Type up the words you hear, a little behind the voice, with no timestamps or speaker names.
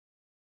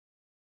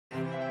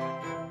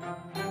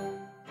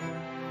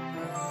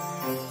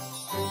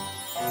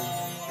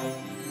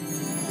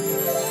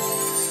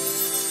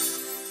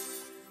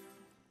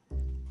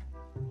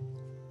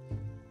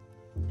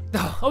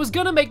I was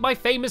gonna make my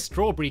famous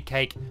strawberry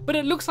cake, but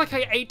it looks like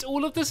I ate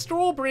all of the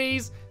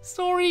strawberries.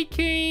 Sorry,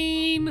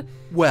 Keen.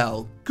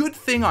 Well, good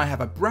thing I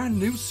have a brand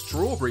new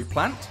strawberry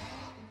plant.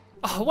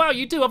 Oh wow,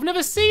 you do. I've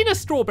never seen a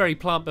strawberry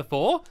plant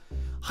before.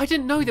 I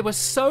didn't know there were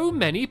so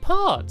many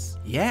parts.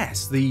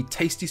 Yes, the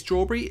tasty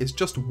strawberry is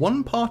just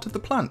one part of the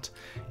plant.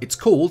 It's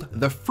called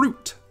the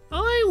fruit.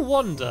 I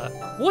wonder,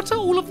 what are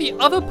all of the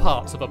other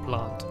parts of a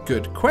plant?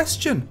 Good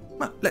question.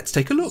 Well, let's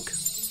take a look.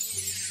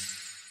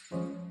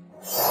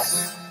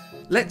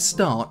 Let's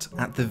start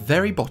at the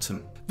very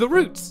bottom. The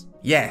roots.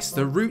 Yes,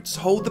 the roots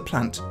hold the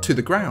plant to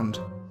the ground.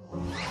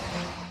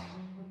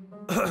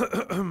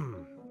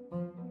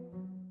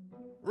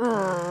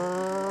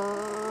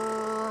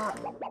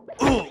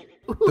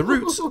 The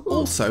roots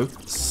also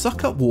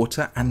suck up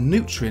water and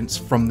nutrients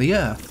from the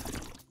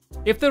earth.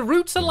 If the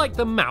roots are like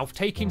the mouth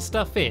taking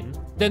stuff in,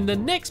 then the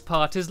next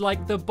part is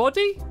like the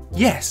body?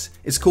 Yes,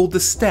 it's called the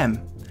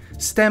stem.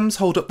 Stems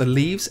hold up the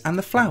leaves and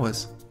the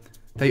flowers.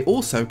 They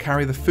also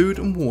carry the food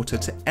and water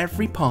to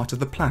every part of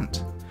the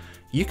plant.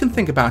 You can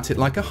think about it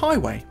like a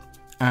highway,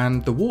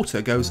 and the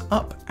water goes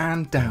up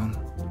and down.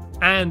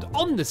 And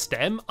on the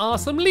stem are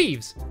some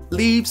leaves.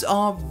 Leaves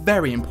are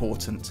very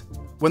important.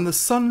 When the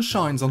sun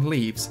shines on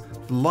leaves,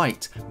 the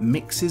light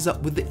mixes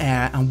up with the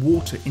air and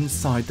water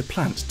inside the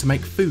plant to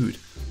make food,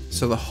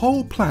 so the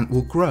whole plant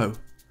will grow.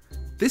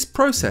 This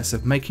process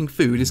of making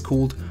food is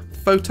called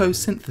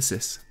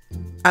photosynthesis.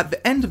 At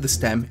the end of the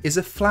stem is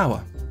a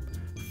flower.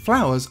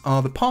 Flowers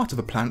are the part of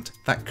a plant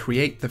that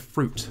create the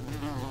fruit.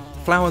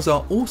 Flowers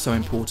are also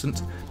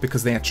important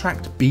because they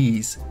attract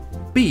bees.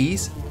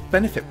 Bees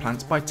benefit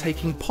plants by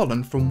taking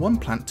pollen from one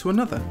plant to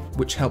another,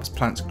 which helps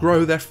plants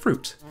grow their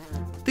fruit.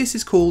 This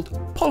is called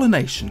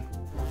pollination.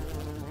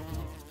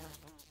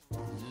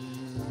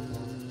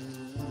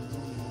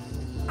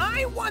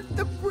 I want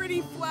the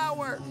pretty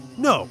flower!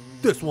 No,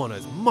 this one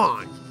is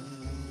mine.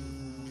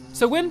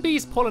 So when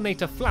bees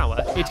pollinate a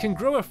flower, it can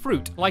grow a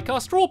fruit like our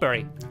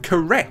strawberry.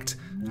 Correct.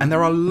 And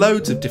there are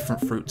loads of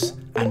different fruits,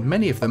 and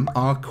many of them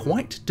are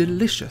quite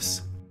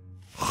delicious.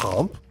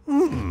 Hump?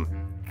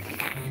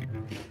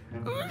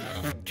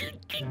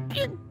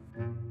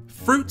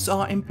 Fruits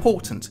are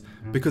important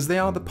because they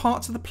are the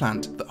parts of the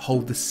plant that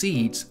hold the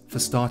seeds for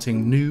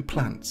starting new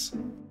plants.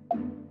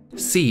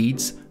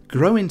 Seeds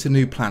grow into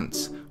new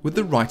plants with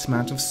the right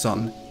amount of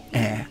sun,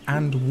 air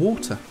and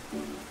water.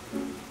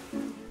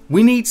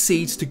 We need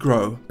seeds to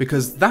grow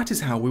because that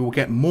is how we will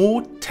get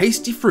more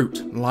tasty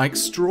fruit like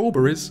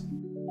strawberries.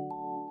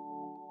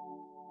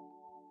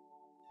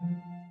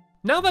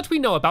 Now that we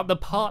know about the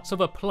parts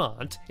of a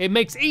plant, it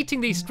makes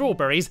eating these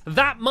strawberries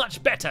that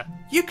much better.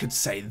 You could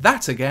say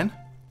that again.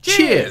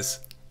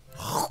 Cheers!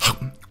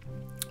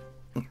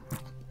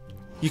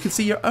 You can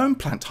see your own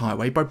plant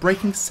highway by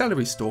breaking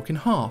celery stalk in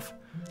half.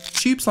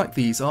 Tubes like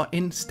these are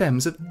in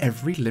stems of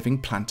every living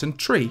plant and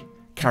tree,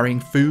 carrying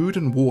food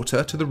and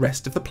water to the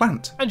rest of the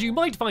plant. And you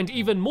might find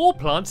even more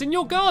plants in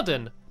your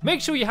garden.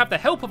 Make sure you have the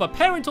help of a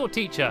parent or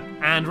teacher.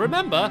 And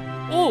remember,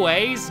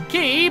 always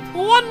keep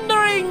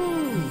wondering!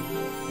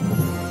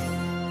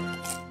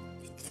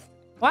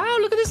 Wow,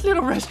 look at this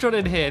little restaurant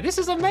in here. This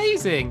is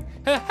amazing.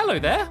 Hello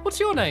there, what's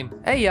your name?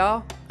 Hey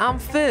y'all, I'm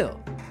Phil.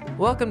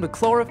 Welcome to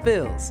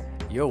Chlorophyll's,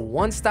 your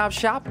one-stop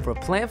shop for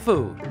plant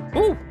food.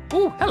 Ooh,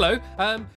 hello.